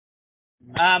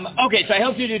Okay, so I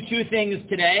hope to do two things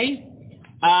today.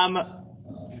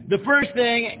 The first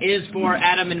thing is for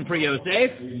Adam and for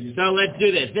Yosef. So let's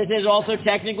do this. This is also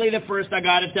technically the first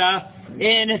Agadata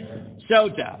in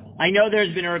Sota. I know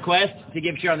there's been a request to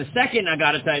give share on the second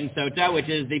Agadata in Sota, which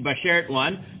is the Bashert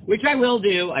one, which I will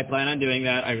do. I plan on doing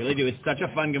that. I really do. It's such a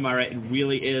fun Gemara. It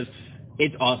really is.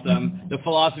 It's awesome. The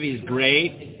philosophy is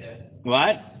great.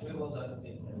 What?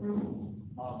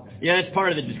 Yeah, that's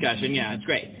part of the discussion. Yeah, it's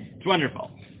great. It's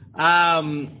wonderful.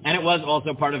 And it was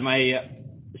also part of my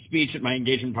speech at my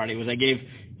engagement party.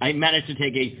 I managed to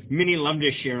take a mini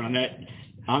lumdish share on that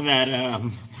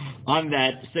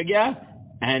sugya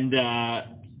and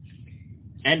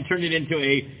turned it into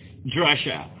a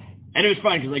drasha. And it was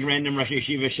fun because like random Rosh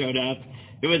Yeshiva showed up.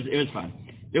 It was fun.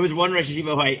 There was one Rosh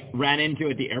Yeshiva who I ran into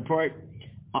at the airport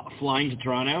flying to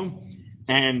Toronto,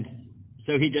 and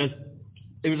so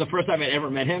it was the first time I'd ever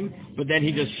met him, but then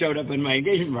he just showed up in my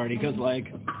engagement party because, like,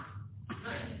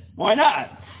 why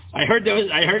not? I heard it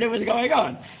was going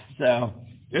on, so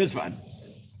it was fun.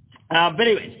 But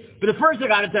the first thing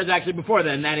I got to say is actually before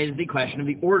then. That is the question of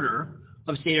the order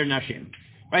of Seder Nashim,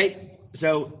 right?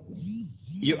 So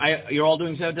you're all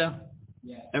doing Sota?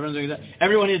 Yeah. Everyone's doing that.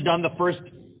 Everyone has done the first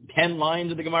 10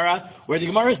 lines of the Gemara, where the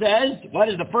Gemara says, what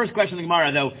is the first question of the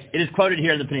Gemara? Though it is quoted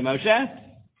here in the Pnei Moshe.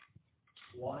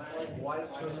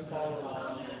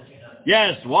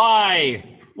 Yes, why?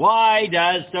 Why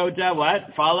does Sota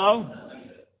what? Follow?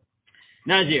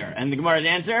 Nazir. And the Gemara's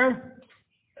answer?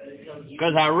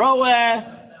 Because Haroeh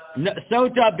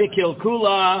Sota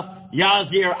bikilkula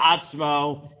yazir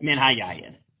atzmo min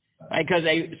hayayin. Right? Because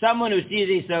someone who sees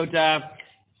a Sota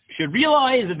should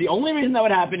realize that the only reason that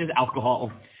would happen is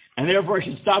alcohol. And therefore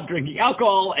should stop drinking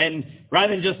alcohol, and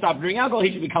rather than just stop drinking alcohol,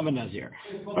 he should become a Nazir.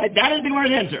 Right? That is the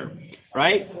Gemara's answer.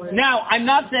 Right? Now, I'm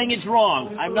not saying it's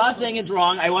wrong. I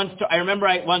remember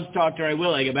I once talked to Ray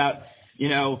Willig about,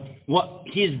 what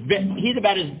he's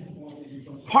about as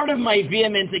part of my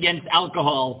vehemence against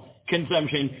alcohol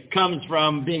consumption comes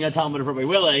from being a Talmud of Ray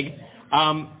Willig.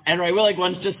 And Ray Willig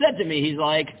once just said to me, he's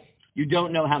like, you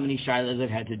don't know how many shilas I've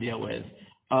had to deal with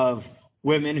of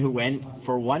women who went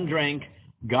for one drink,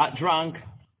 got drunk,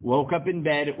 woke up in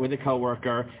bed with a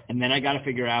coworker, and then I got to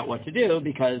figure out what to do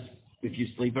because if you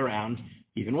sleep around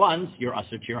even once, you're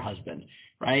usher to your husband,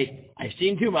 right? I've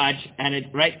seen too much, and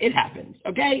it happens,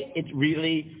 okay? It's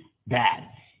really bad.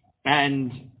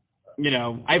 And,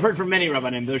 I've heard from many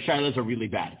Rabbanim, those shilas are really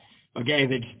bad, okay?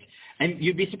 And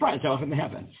you'd be surprised how often they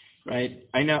happen, right?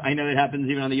 I know that happens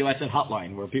even on the USS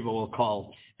hotline, where people will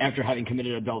call after having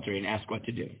committed adultery and ask what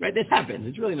to do, right? This happens.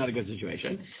 It's really not a good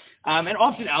situation. And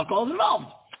often alcohol is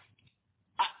involved.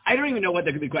 I don't even know what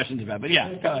the question's about, but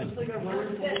yeah, go ahead.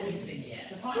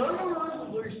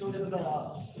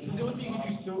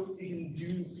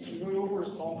 Over a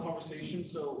small conversation,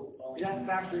 so that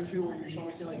factor into where you're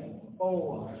showing like,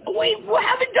 wait, we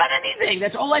haven't done anything.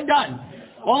 That's all I've done.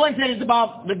 All I've said is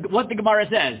about what the Gemara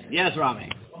says. Yes, Rami.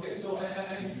 Okay, so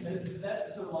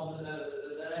that's sort of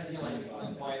that idea, like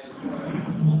why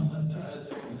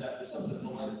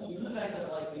the fact that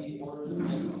like the order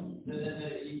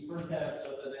that you first have, so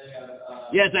that then you have.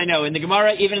 Yes, I know. In the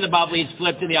Gemara, even in the Bavli, it's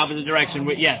flipped in the opposite direction.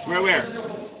 Yes, we're aware.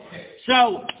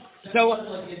 So this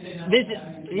is,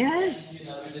 yes.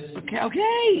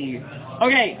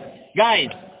 Okay, guys.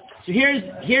 So here's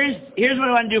what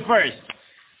I want to do first.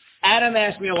 Adam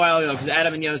asked me a while ago, because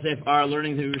Adam and Yosef are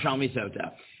learning the Yerushalmi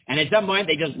Sota, and at some point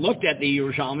they just looked at the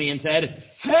Yerushalmi and said,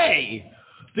 "Hey,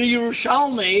 the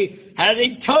Yerushalmi has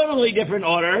a totally different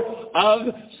order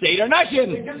of Seder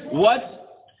Nashim.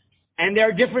 And there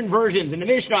are different versions in the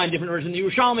Mishnah and different versions in the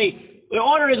Yerushalmi. The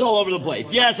order is all over the place.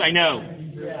 Yes, I know.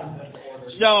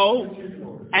 So,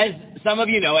 as some of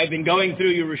you know, I've been going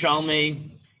through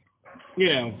Yerushalmi,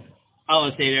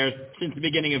 Allah Seder, since the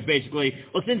beginning of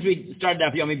since we started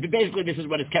Daf Yomi, but basically this is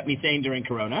what has kept me sane during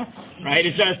Corona, right?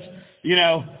 It's just,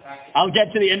 I'll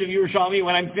get to the end of Yerushalmi.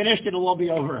 When I'm finished, it'll all be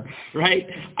over, right?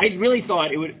 I really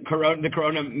thought the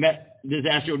Corona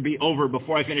disaster would be over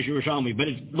before I finish Yerushalmi, but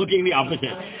it's looking the opposite.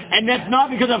 And that's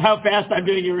not because of how fast I'm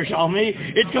doing Yerushalmi,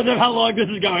 it's because of how long this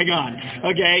is going on,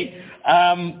 okay?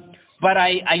 But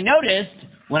I noticed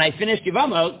when I finished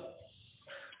Yevamot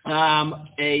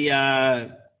a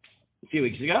few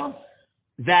weeks ago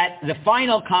that the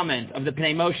final comment of the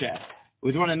Pnei Moshe,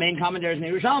 with one of the main commentaries in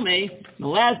Yerushalmi, the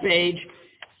last page,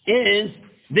 is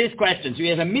this question. So he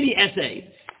has a mini essay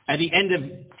at the end of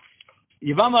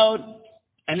Yevamot,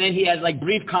 and then he has like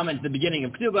brief comments at the beginning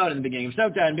of Ktubot and the beginning of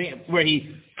Sota, where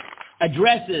he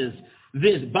addresses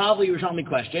this Bavli Yerushalmi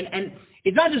question. And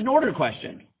it's not just an order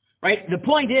question, right? The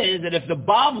point is that if the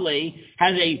Bavli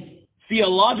has a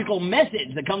theological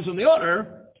message that comes from the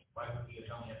order,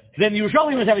 then the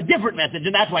Yerushalmi must have a different message,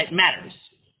 and that's why it matters,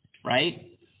 right?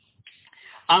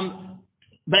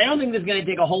 But I don't think this is going to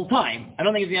take a whole time. I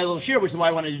don't think it's going to be a little share, which is why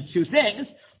I want to do two things.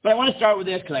 But I want to start with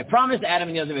this because I promised Adam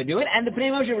and the others would do it, and the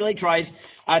Pnei Moshe really tries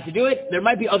to do it. There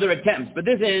might be other attempts, but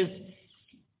this is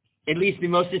at least the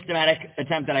most systematic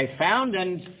attempt that I found,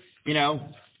 and,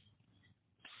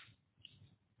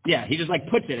 yeah, he just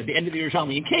puts it at the end of the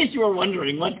Yerushalmi. In case you were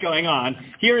wondering what's going on,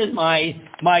 here is my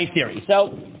theory.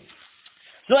 So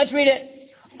let's read it.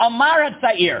 Amar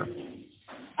Tza'ir.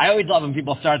 I always love when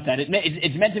people start that.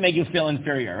 It's meant to make you feel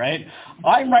inferior, right?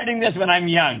 I'm writing this when I'm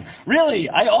young. Really,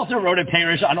 I also wrote a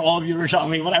parish on all of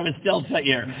Yerushalmi when I was still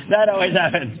Tza'ir. That always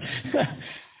happens.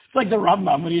 It's like the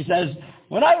Rambam when he says,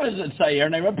 when I was at Tza'ir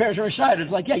and I wrote parish Rashad,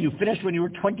 it's like, yeah, you finished when you were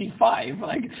 25.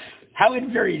 How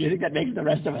inferior do you think that makes the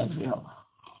rest of us feel?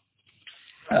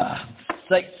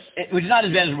 Which is not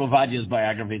as bad as Ravadia's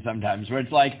biography sometimes, where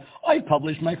it's like, I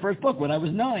published my first book when I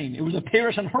was 9. It was a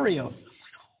parish on Hurriot.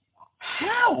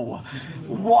 How?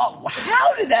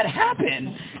 How did that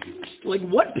happen?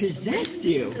 What possessed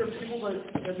you?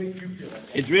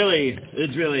 It's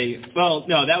really, well,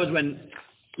 no, that was when,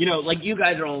 you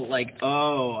guys are all like,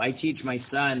 oh, I teach my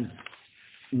son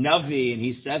Navi and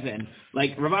he's 7.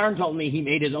 Rav Aaron told me he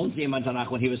made his own Siyam on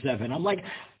Tanakh when he was 7. I'm like,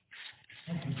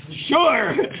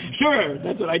 sure,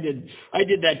 that's what I did. I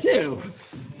did that too.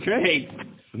 Great.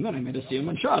 And then I made a Siyam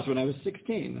on Shas when I was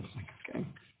 16. I was like, okay,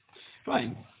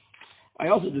 fine. I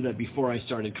also did that before I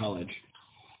started college.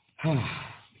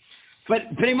 But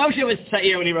Pnei Moshe was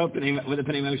Tza'ir when he wrote with the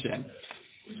Pnei Moshe.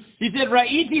 He said,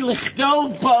 Ra'iti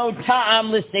lichtov bo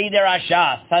ta'am l'seder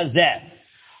hashas hazeh.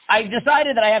 I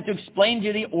decided that I have to explain to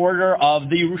you the order of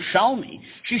the Yerushalmi.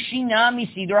 Shishina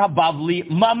misidor habavli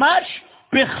mamash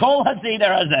b'chol haseder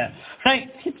hazeh.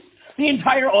 Right? The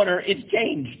entire order, it's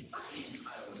changed.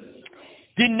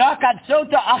 Dinakat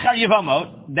sota achar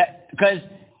yevamot, because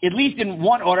at least in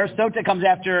one order, Sota comes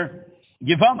after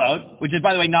Yevamot, which is,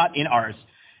 by the way, not in ours.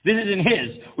 This is in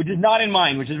his, which is not in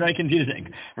mine, which is very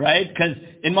confusing, right? Because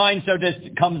in mine, Sota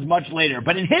comes much later.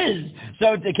 But in his,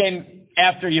 Sota came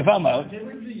after Yevamot.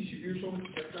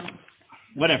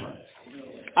 Whatever.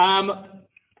 And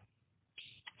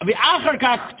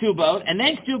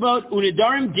then Ktubot,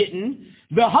 Unidarim Gittin,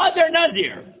 V'Hadar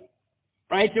Nazir.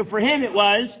 Right? So for him it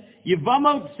was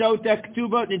Yevamot, Sota,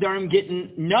 Ktubot, Nidarim,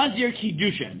 Gittin, Nazir,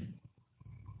 Kiddushin.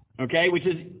 Okay, which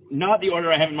is not the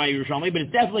order I have in my Yerushalmi, but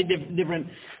it's definitely different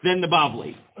than the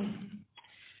Bavli.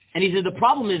 And he said the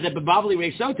problem is that the Bavli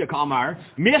Reish Sota Kalmar,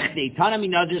 Michti, Tana mi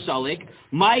Nazir Salik,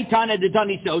 my Tana de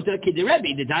Tani Sota,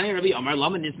 Kidirebi, de Tani Rabbi Omar,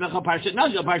 Lama Nismecha Parshat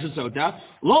Nazir, Parshat Sota,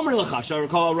 Lomer Lachasha,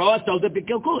 Kol Roa, Sota,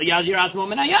 Pikilkul, Yazir Asmo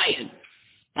Menayayin.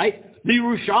 Right? The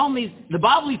Yerushalmi, the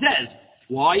Bavli says,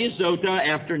 why is Sota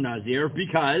after Nazir?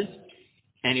 Because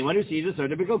anyone who sees a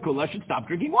Sota B'Kol Kula should stop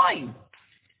drinking wine.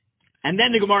 And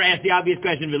then the Gemara asks the obvious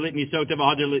question, V'litni Sota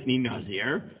v'Hadar litni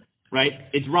Nazir. Right?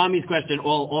 It's Rami's question,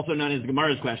 also known as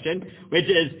Gemara's question, which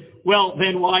is, well,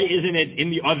 then why isn't it in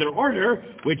the other order,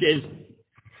 which is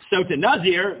Sota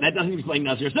Nazir? That doesn't explain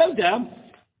Nazir Sota.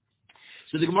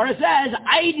 So the Gemara says,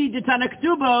 Aidi de Tana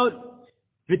Ktubot,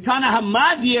 V'Tana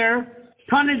Hamadir,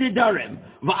 Tana de Darim.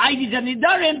 V'Aidi de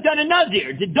Nidarim, Tana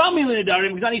Nazir. De Dami le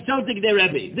Nidarim, V'Tani Sotik de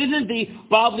Rebbe. This is the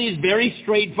Bavli's very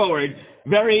straightforward,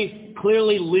 very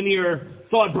clearly linear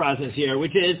thought process here,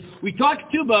 which is, we talk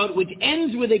Ktubot, which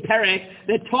ends with a perek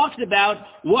that talks about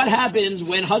what happens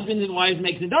when husbands and wives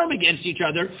make Nidarim against each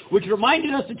other, which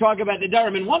reminded us to talk about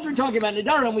Nidarim. And once we're talking about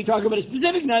Nidarim, we talk about a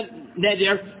specific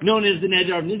Neder, known as the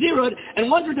Neder of Nazirut. And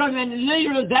once we're talking about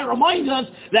Nazirut, that reminds us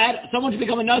that someone should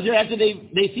become a Nazir after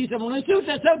they see someone in a suit.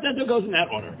 That's what goes in that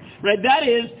order. Right? That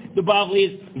is the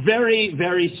Bavli's very,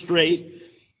 very straight,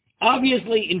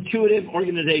 obviously intuitive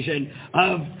organization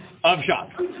of shop.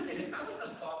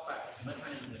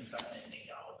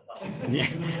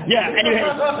 Yeah. Anyway,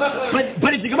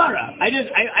 but it's a Gemara.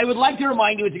 I would like to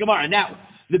remind you it's a Gemara. Now,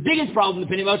 the biggest problem the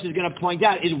Pnei Moshe is going to point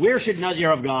out is where should Nazir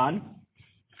have gone?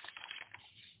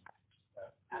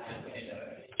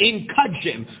 In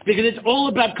Kudshim, because it's all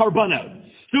about Karbanot.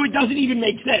 So it doesn't even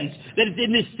make sense that it's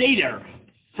in this Seder.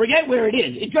 Forget where it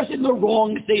is. It's just in the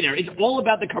wrong Seder. It's all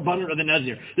about the Karbanot of the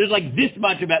Nazir. There's like this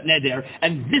much about Neder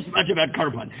and this much about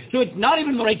Karban. So it's not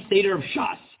even the right Seder of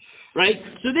Shas. Right?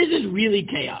 So this is really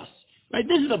chaos. Right?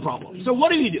 This is the problem. So what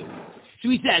do you do? So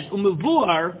he says,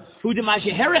 Umavur, who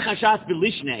demasheherech hashas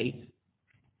belishnei,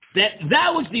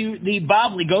 that which the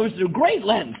Bavli goes through great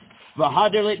length.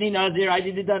 V'hadar litni nazir, I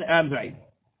did it done, I'm sorry.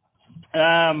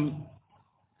 I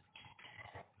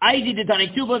did it on a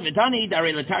tuba, v'tani,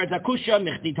 darei l'taret hakusha,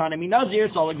 mechti tana mi nazir,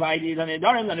 solik v'aydi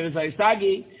l'nedarim, l'nevisay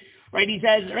sagi. Right? He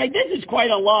says, right, this is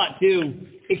quite a lot to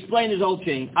explain this whole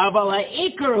thing. Aval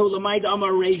ha'ikar hu l'maid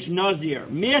amar reish nazir.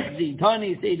 Michzi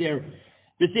tani seder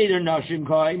b'seder nashim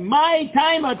koi. My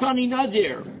time atani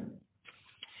nazir.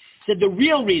 Said the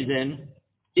real reason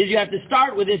is you have to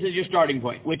start with this as your starting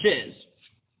point, which is,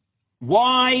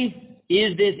 why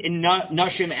is this in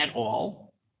nashim at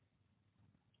all?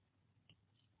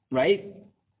 Right?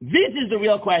 This is the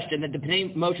real question that the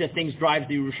Pnei Moshe thinks drives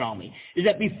the Yerushalmi. Is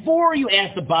that before you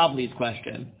ask the Bavli's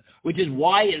question, which is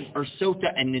why are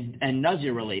Sota and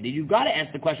Nazir related, you've got to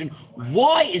ask the question,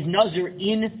 why is Nazir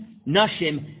in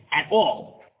Nashim at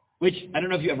all? Which, I don't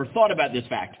know if you ever thought about this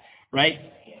fact, right?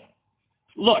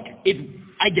 Look,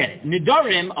 I get it.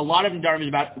 Nidarim, a lot of Nidarim is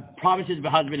about promises of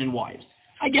husband and wives.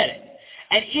 I get it.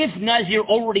 And if Nazir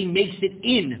already makes it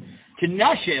in to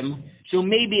Nashim, so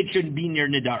maybe it shouldn't be near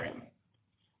Nidarim.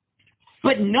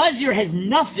 But Nazir has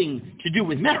nothing to do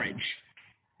with marriage.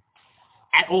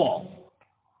 At all.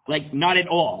 Like, not at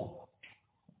all.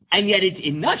 And yet it's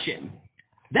in Nashim.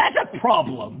 That's a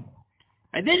problem.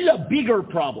 And this is a bigger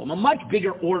problem, a much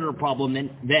bigger order problem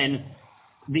than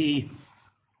the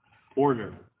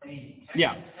order.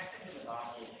 Yeah.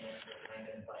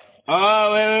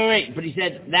 Oh, wait. But he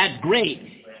said, that's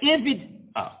great.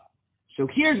 So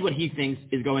here's what he thinks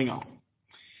is going on.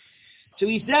 So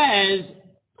he says,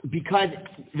 because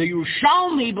the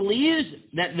Yerushalmi believes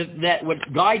that what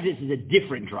guides this is a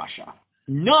different drasha,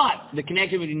 not the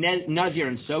connection between Nazir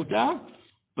and Sota,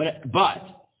 but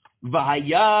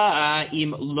v'haya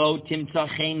im lo timtza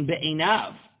chen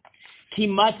be'einav ki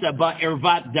matza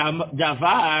ba'ervat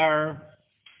davar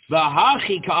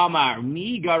v'hachi ka'amar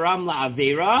mi garam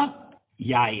la'avera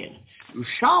yayin.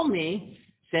 Yerushalmi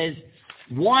says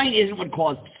wine isn't what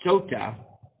caused Sota,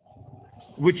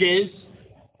 which is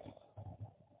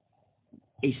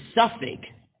a suffix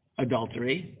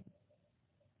adultery.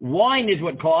 Wine is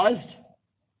what caused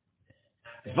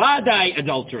Vadai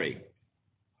adultery.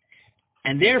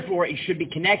 And therefore, it should be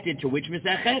connected to which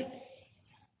Masechet?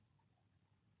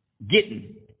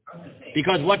 Gittin.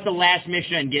 Because what's the last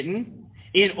Mishnah in Gittin?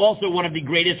 In also one of the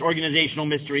greatest organizational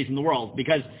mysteries in the world.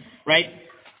 Because, right,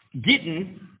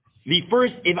 Gittin,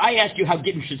 if I ask you how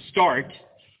Gittin should start,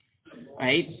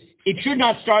 right, it should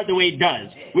not start the way it does,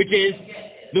 which is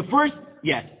the first.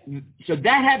 Yes, so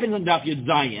that happens on Daf Yud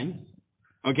Zayin,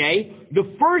 okay? The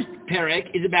first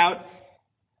parak is about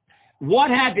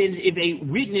what happens if a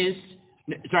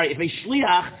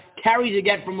shliach carries a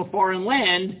get from a foreign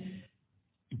land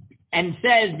and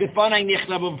says, B'fanai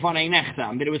nichtav b'fanai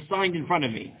nechtam, that it was signed in front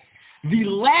of me. The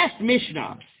last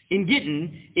Mishnah in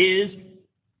Gittin is,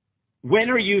 when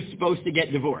are you supposed to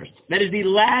get divorced? That is the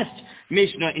last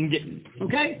Mishnah in Gittin,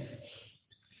 okay?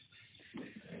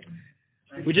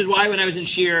 Which is why when I was in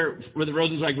Shir, where the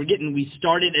Rosenzweig were getting, we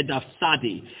started at Daf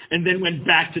Sadi and then went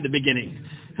back to the beginning.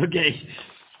 Okay,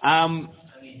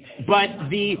 but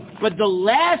the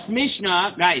last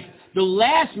Mishnah, guys, the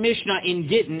last Mishnah in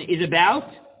Gittin is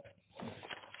about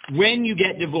when you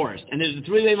get divorced, and there's a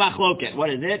three-way machloket. What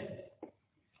is it?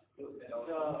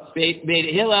 Beit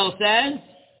Hillel says,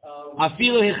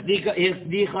 "Afilu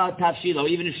hichdicha tafshilo,"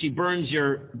 even if she burns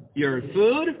your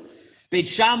food.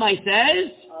 Beit Shammai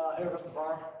says,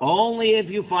 only if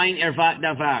you find ervat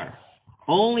davar.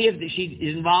 Only if she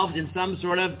is involved in some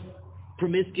sort of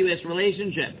promiscuous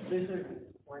relationship.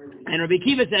 And Rabbi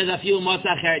Kiva says, "Afilu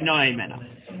motzach no emena."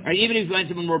 Or even if you find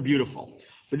someone more beautiful.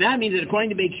 But that means that according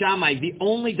to Beit Shammai, the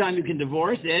only time you can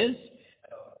divorce is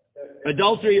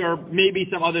adultery, or maybe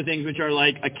some other things which are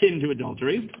like akin to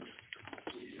adultery.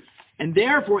 And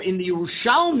therefore, in the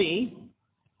Yerushalmi,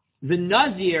 the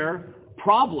Nazir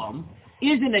problem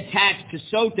isn't attached to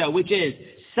Sota, which is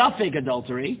suffix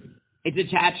adultery. It's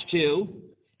attached to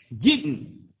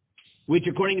Gittin, which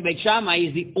according to Beit Shammai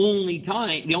is the only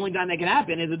time that can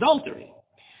happen is adultery.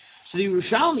 So the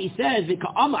Yerushalmi says,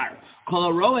 V'ka'amar,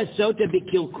 kol haroa Sota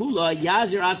b'kilkula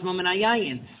yazir atzmo min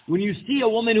hayayin. When you see a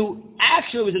woman who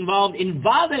actually was involved in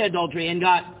Vada adultery and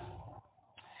got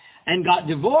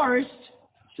divorced,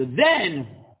 so then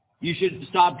you should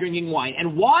stop drinking wine.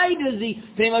 And why does the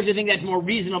Pnei Moshe think that's more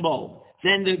reasonable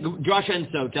than the drasha and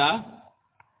Sota?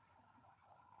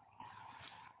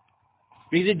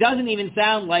 Because it doesn't even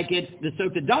sound like it's the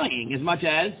Sota dying as much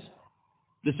as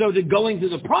the Sota going through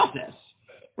the process,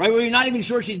 right? Where you're not even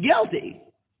sure she's guilty.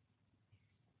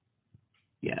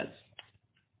 Yes.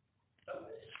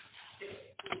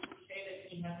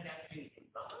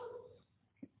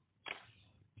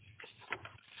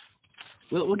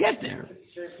 We'll get there.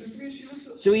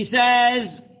 So he says,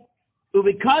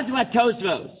 "Ubikaz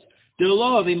Tosvos."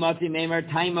 Tosfos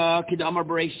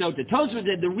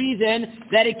said the reason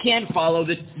that it can't follow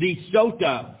the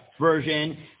Sota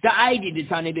version, the ID the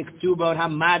Tani Biktubot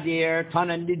Hamadir,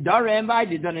 Tanan Nidarim, I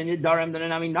did Tanan Nidarim,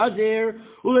 Tananami Nazir,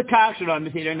 Ulakashran,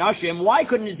 Meseder Nashim. Why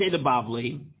couldn't it say the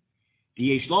Bavli? The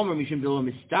Yeshlomer Mishim Dilo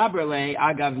Mistabrele,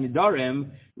 Agav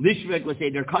Nidarim, Lishvek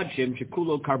Leseder Kadshim,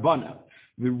 Shekulo Karbana,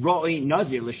 Viroi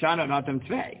Nazir, Lashana Natam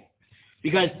Tvei.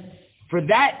 Because for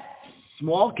that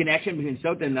small connection between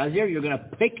Sota and Nazir, you're going to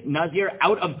pick Nazir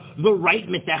out of the right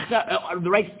Mesechta, the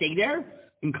right Seder,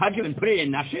 in Kadshim and put it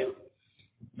in Nashim?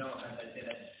 No, I say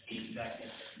that's exactly.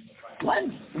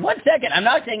 One second. I'm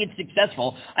not saying it's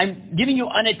successful. I'm giving you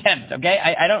an attempt, okay?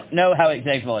 I don't know how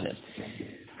successful it is.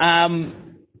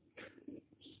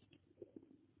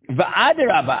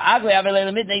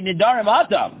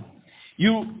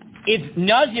 If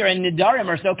Nazir and Nidarim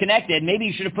are so connected, maybe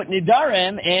you should have put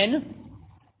Nidarim in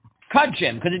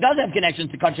Kadshim, because it does have connections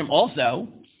to Kadshim also.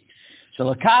 So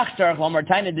Lakach Tzarech Lomar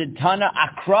Taina did Tana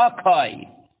Akrakai.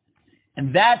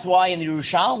 And that's why in the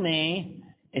Yerushalmi,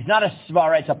 it's not a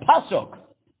svara, it's a pasuk,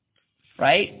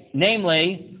 right?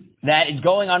 Namely, that it's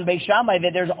going on Beis Shammai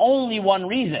that there's only one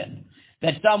reason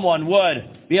that someone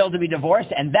would be able to be divorced,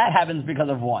 and that happens because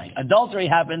of wine. Adultery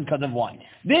happens because of wine.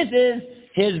 This is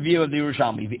his view of the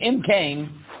Yerushalmi. The Im Kain,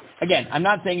 again, I'm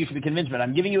not saying you should be convinced, but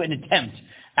I'm giving you an attempt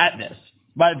at this.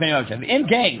 By the Im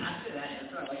Kain.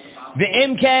 The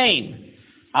Im Kain.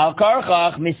 Al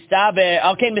Karchach Mistaber,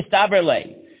 okay, Mistaber Le.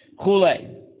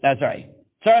 Chule. That's right.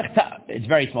 It's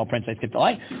very small print, so I skipped the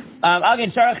line.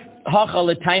 Again, Sarach Hacha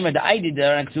L'Taima Da'idi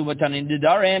Daran Ksubatan in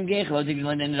Didarim Gechel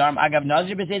Tiglan in Didarim Agav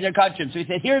Nazir B'Seder Kadshim. So he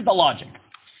said, here's the logic.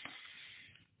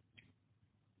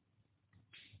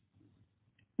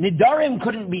 Nidarim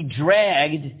couldn't be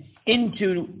dragged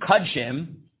into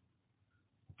Kadshim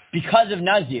because of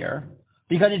Nazir,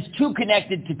 because it's too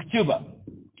connected to Ketubah.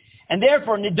 And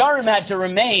therefore, Nidarim had to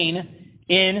remain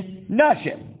in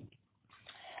Nashim.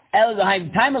 But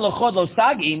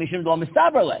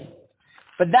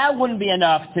that wouldn't be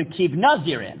enough to keep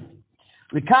Nazir in.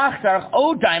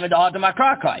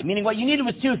 Meaning what you needed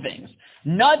was two things.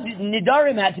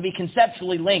 Nidarim had to be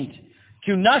conceptually linked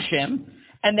to Nashim,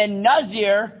 and then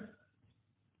Nazir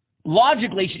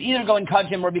logically should either go in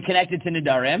Kadshim or be connected to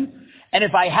Nidarim. And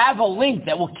if I have a link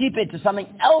that will keep it to something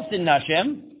else in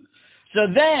Nashim, so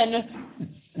then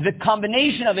the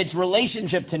combination of its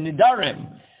relationship to Nidarim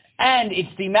and its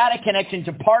thematic connection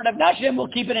to part of Nashim will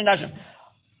keep it in Nashim.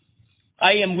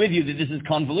 I am with you that this is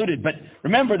convoluted, but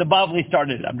remember the Bavli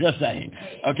started it. I'm just saying,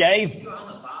 okay? If you're on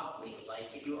the Bavli,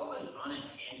 if you're always on a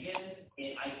tangent,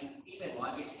 even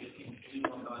logic just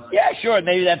continue on going. Yeah, sure,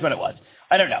 maybe that's what it was.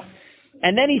 I don't know.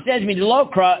 And then he says, "Midlo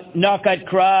kra nakat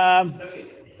kra."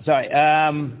 Sorry.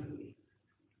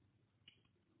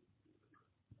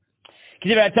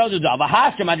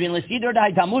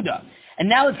 And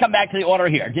now let's come back to the order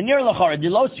here. Denir lachara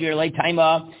dilosir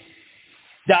leitaima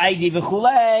da'idi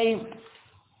v'chulei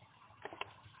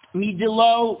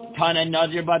midilo tana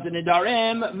nazir bat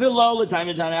nedarim v'lo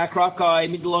leitaima tana akrakai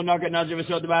midilo nagat nazir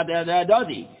v'sota bat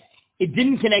dadi. It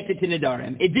didn't connect it to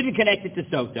nedarim. It didn't connect it to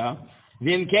sota.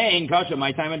 Vim kein kasha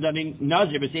my time dadi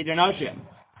nazir v'seder nashim.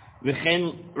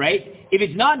 Right? If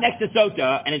it's not next to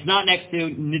sota and it's not next to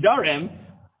nedarim,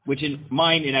 which in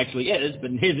mine it actually is, but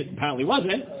in his it apparently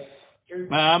wasn't. So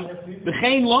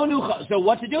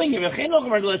what's it doing here? You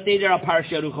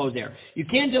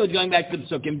can't do it going back to the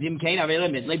Sukkim, Dim Kain, Avela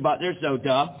Midley, Butler,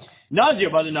 Sota, Nazir,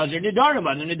 Nidarim,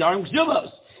 Nidarim,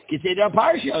 Ksubos. Kiseder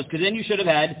Parshios, because then you should have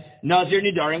had Nazir,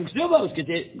 Nidarim, Ksubos.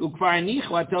 Ukfar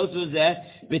Nichwa Tosos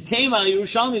Betema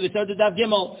Yerushalmi, Vesota Dav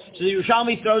Gimel. So the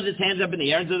Yerushalmi throws his hands up in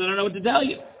the air and says, I don't know what to tell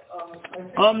you.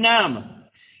 Nam.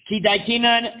 Ki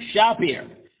Daitinan Shapir.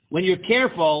 When you're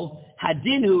careful,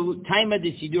 Hadinhu taima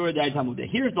de sidura da'itamuda.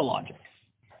 Here's the logic.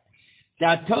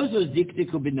 Da'tozos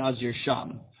diktiku b'nazir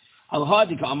sham.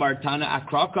 Al-hadika amar tana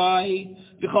akrakai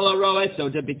v'chol aroes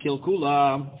sota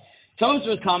b'kilkula.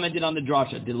 Tozos commented on the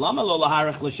drasha. Dilama lo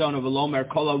laharach l'shona v'lomer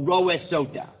kol aroes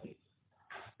sota.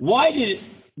 Why did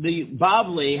the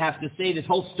Bavli have to say this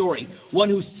whole story? One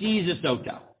who sees a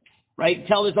sota, right?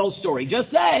 Tell this whole story.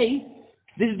 Just say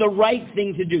this is the right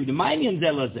thing to do. The ma'inyan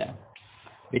zelazeh.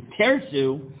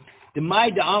 B'terzu. The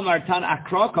Maida Amar Tan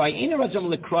Akrokai in a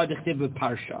Razzam Lekra Dechtiv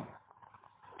Parsha.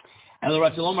 El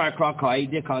Razzalomar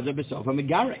Akrokai de Kaza Besofa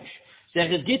Megarish.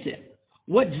 Seches Gittin.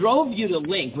 What drove you to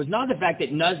link was not the fact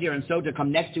that Nazir and Sota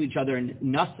come next to each other in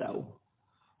Nassau,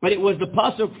 but it was the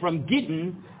pasuk from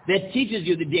Gittin that teaches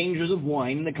you the dangers of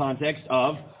wine in the context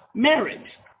of marriage.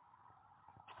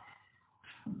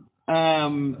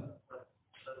 Dechtiv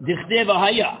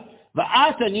Haya.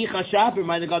 Va'ata Nicha Shaper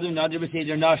Maida Gadum Nadir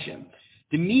Beseder Nashim.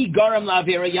 The mi garam la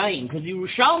yain, because the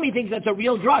Yerushalmi thinks that's a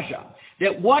real drasha.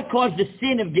 That what caused the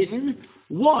sin of Gittin?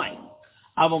 Wine.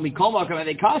 Avol mikol makom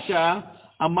ave kasha,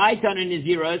 amaitan and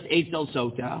naziros eitzel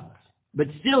sota. But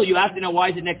still, you have to know why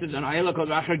is it next to an ayla called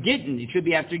rachar gittin. It should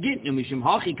be after gittin. Mishum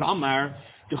hachi kamar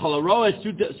to cholaroa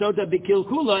sota bikil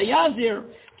kula yazir,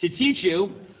 to teach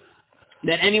you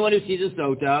that anyone who sees a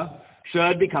sota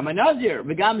should become a nazir.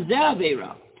 V'gam ze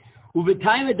avera.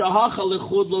 U'v'tayim dahacha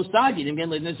lechud lo sagid. Again,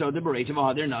 lidin sota b'reish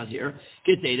v'hader nazir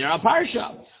k'seder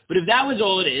al-parsha. But if that was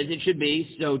all it is, it should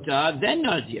be sota then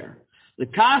nazir.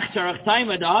 L'kach tarach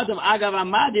tayim dahatam agav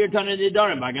amadir tana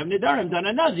nidarim. Agav nidarim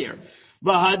tana nazir.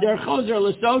 V'hader chozer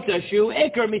l'sota shu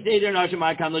ikar miseder nashim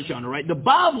akan l'shona. Right? The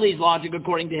Bavli's logic,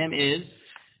 according to him, is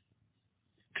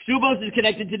Ksubos is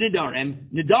connected to Nidarim.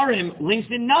 Nidarim links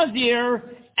in Nazir,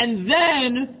 and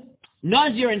then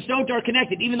Nazir and Sota are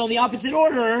connected, even though in the opposite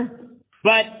order,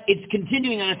 but it's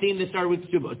continuing on a theme that started with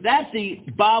Ksubos. That's the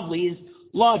Bavli's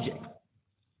logic.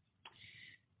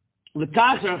 Fine.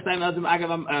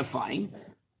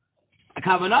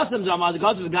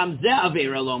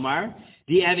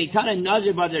 Do you have a ton of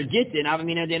Nazir Badr Gittin?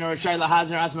 Avamina Denor Shaila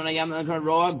Hazar Asman Ayam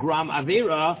Roa Gram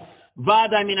Avera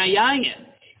Vada Minayayin.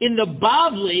 In the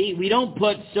Bavli, we don't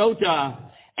put sota,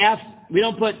 we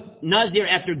don't put nazir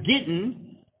after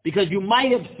gittin, because you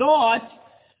might have thought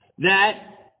that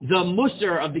the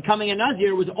musar of becoming a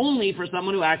nazir was only for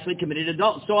someone who actually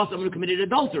saw someone who committed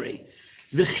adultery.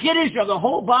 The chiddush of the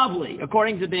whole Bavli,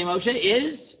 according to Bnei Moshe,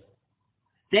 is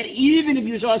that even if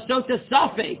you saw a sota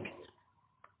safek,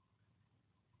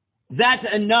 that's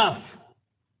enough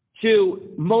to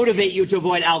motivate you to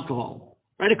avoid alcohol.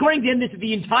 Right? According to him, this is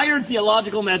the entire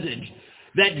theological message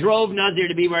that drove Nazir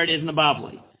to be where it is in the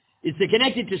Bavli. It's to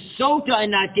connect it to Sota and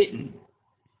not Gittin.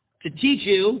 To teach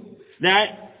you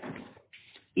that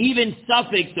even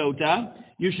suffix Sota,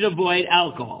 you should avoid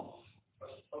alcohol.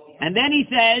 And then he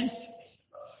says,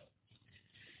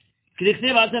 but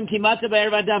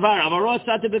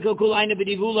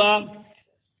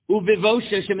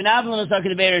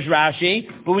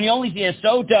when you only see a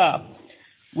Sota,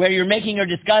 where you're making her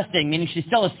disgusting, meaning she's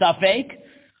still a suffix.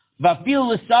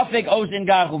 Vafil the suffix osin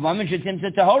gachu vamin shetim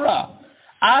se tahora.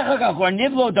 Achakach or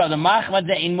nivlota the machmad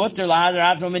ze in mutter lahadar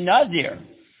atrom in nazir.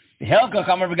 Helka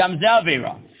kamar v'gam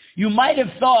zelvira. You might have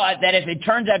thought that if it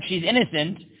turns out she's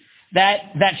innocent,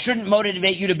 that shouldn't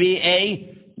motivate you to be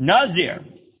a nazir.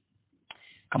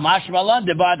 Kamash malan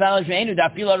de ba'atal sheinu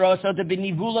dafila rosota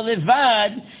b'nivula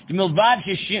levad d'milvad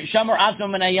shamar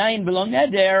atrom and ayayin below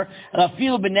neder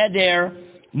lafil b'neder.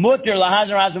 Mutter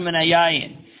lahazar azum and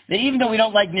ayayin. That even though we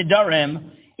don't like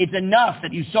nidarim, it's enough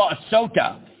that you saw a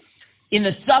sota in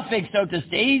the suffix sota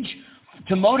stage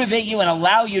to motivate you and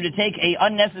allow you to take a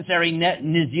unnecessary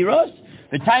niziros.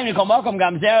 The time to komakom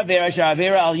gamzera vera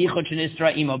shavera al yichot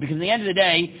shenistra imo. Because at the end of the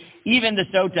day, even the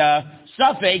sota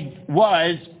suffix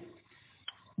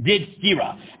did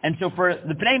stira. And so for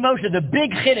the Pnei Moshe, the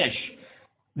big chiddush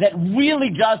that really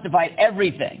justified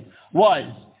everything was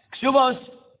ksubos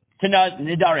to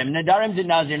Nidarim. Nidarim to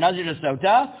Nazir, Nazir to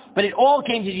Sota, but it all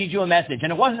came to teach you a message.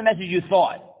 And it wasn't the message you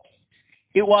thought.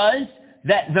 It was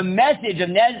that the message of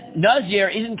Nazir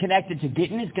isn't connected to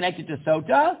Gittin, it's connected to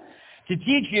Sota, to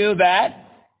teach you that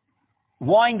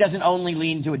wine doesn't only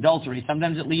lead to adultery.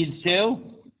 Sometimes it leads to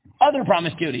other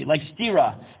promiscuity, like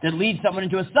stira, that leads someone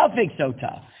into a suffix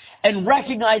Sota. And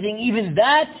recognizing even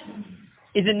that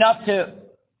is enough to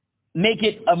make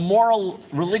it a moral,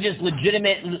 religious,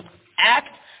 legitimate act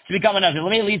to become a Nazir.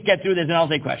 Let me at least get through this and I'll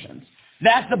take questions.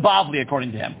 That's the Bavli,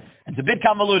 according to him. It's a bit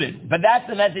convoluted, but that's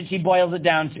the message he boils it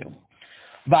down to.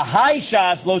 V'hai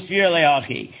lo sfira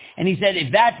le'achi. And he said,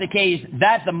 if that's the case,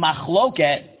 that's the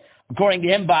machloket, according to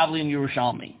him, Bavli and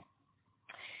Yerushalmi.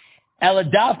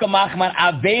 Eladavka machman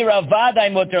avera vaday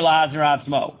muter lahazir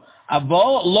atzmo.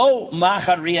 Avo lo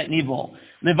machar riyat nivol.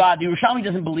 Levad, Yerushalmi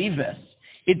doesn't believe this.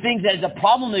 It thinks that it's a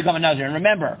problem to become a Nazir. And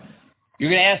remember, you're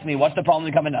going to ask me, what's the problem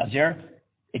to become a Nazir?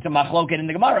 It's a machloket in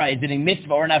the Gemara. Is it a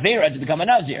mitzvah or an avera to become a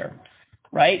Nazir?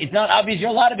 Right? It's not obvious you're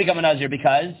allowed to become a Nazir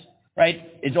because, right,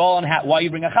 it's all on why you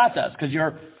bring a chatas, because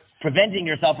you're preventing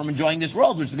yourself from enjoying this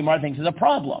world, which the Gemara thinks is a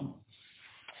problem.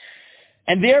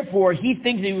 And therefore, he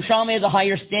thinks that Yerushalmi has a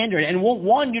higher standard and won't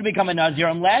want you to become a Nazir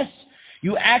unless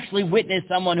you actually witness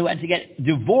someone who had to get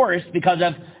divorced because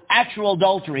of actual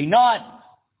adultery, not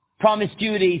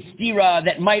promiscuity, stira,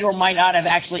 that might or might not have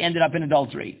actually ended up in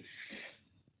adultery.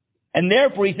 And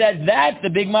therefore, he says, that's the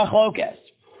big machlokes.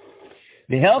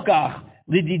 The helkach,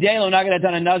 l'didei lo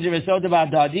nagadatan nazir v'sota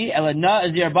ba'adadi, ela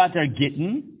nazir batar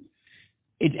gittin.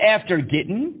 It's after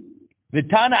gittin.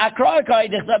 V'tana akra kai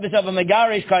dechsab b'sav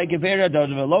ha'megarish kai kefera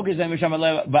dozav v'lokas v'misham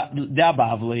da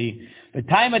bavli.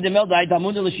 V'taima demil dai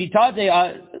talmud l'shitatei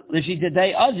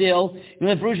azil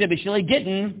v'lefrusha b'shili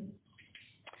gittin.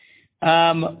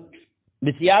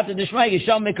 B'siyata d'shmai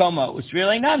yisham mikomo. It's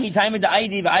really not. He time the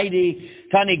ID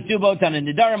tanik tubo tanin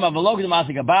nedarim avalok the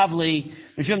masika bavli.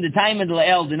 Mishum the time the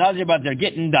leel the nazir but they're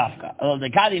getting dafka. The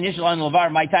kadi initial on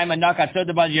levar my time and nakat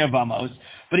sota b'al yavamos.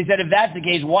 But he said if that's the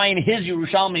case, why in his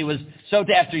Yerushalmi was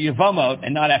sota after yavamot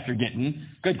and not after gittin?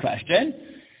 Good question.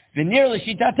 V'nir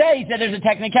l'shitate, he said there's a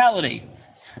technicality.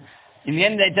 In the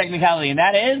end of the day, technicality, and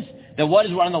that is that what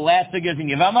is one of the last figures in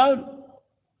yavamot?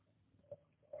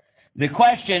 The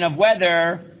question of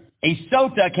whether a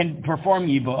sota can perform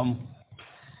yibum.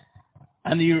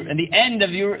 And the end of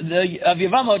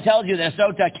Yevamo tells you that a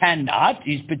sota cannot.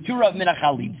 He's petura min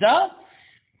chalitza.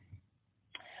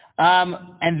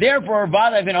 And therefore,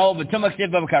 vada can hold b'tumak siv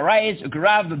b'karayis,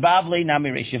 ukarav b'bavli, nami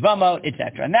reish Yevamo,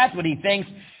 etc. And that's what he thinks.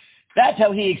 That's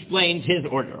how he explains his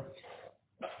order.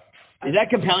 Is that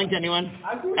compelling to anyone?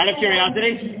 Out of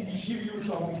curiosity?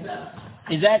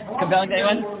 Is that compelling to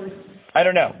anyone? I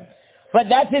don't know. But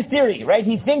that's his theory, right?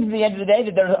 He thinks at the end of the day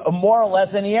that there's a moral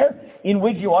lesson here in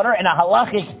which you order and a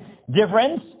halachic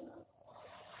difference.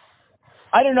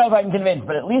 I don't know if I can convince,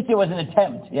 but at least it was an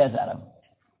attempt. Yes, Adam.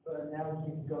 But now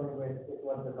he's going with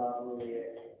what the Bavli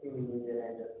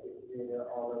and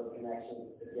all those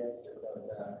connections to get to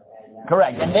the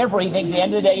correct, and therefore he thinks at the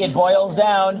end of the day it boils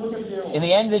down. In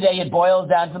the end of the day, it boils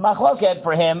down to machloket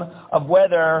for him of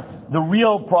whether the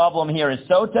real problem here is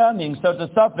sota, meaning sota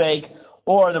safek,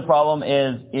 or the problem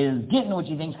is gittin, which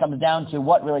he thinks comes down to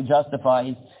what really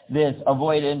justifies this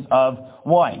avoidance of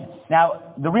wine.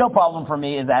 Now, the real problem for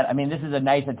me is that, this is a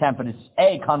nice attempt, but it's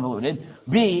A, convoluted,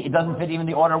 B, it doesn't fit even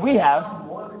the order we have.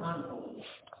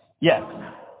 Yes.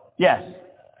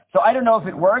 So I don't know if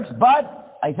it works,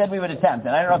 but I said we would attempt,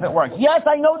 and I don't know if it works. Yes,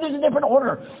 I know there's a different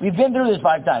order. We've been through this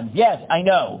 5 times. Yes, I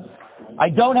know. I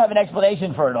don't have an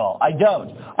explanation for it all. I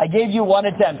don't. I gave you one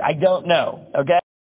attempt. I don't know. Okay?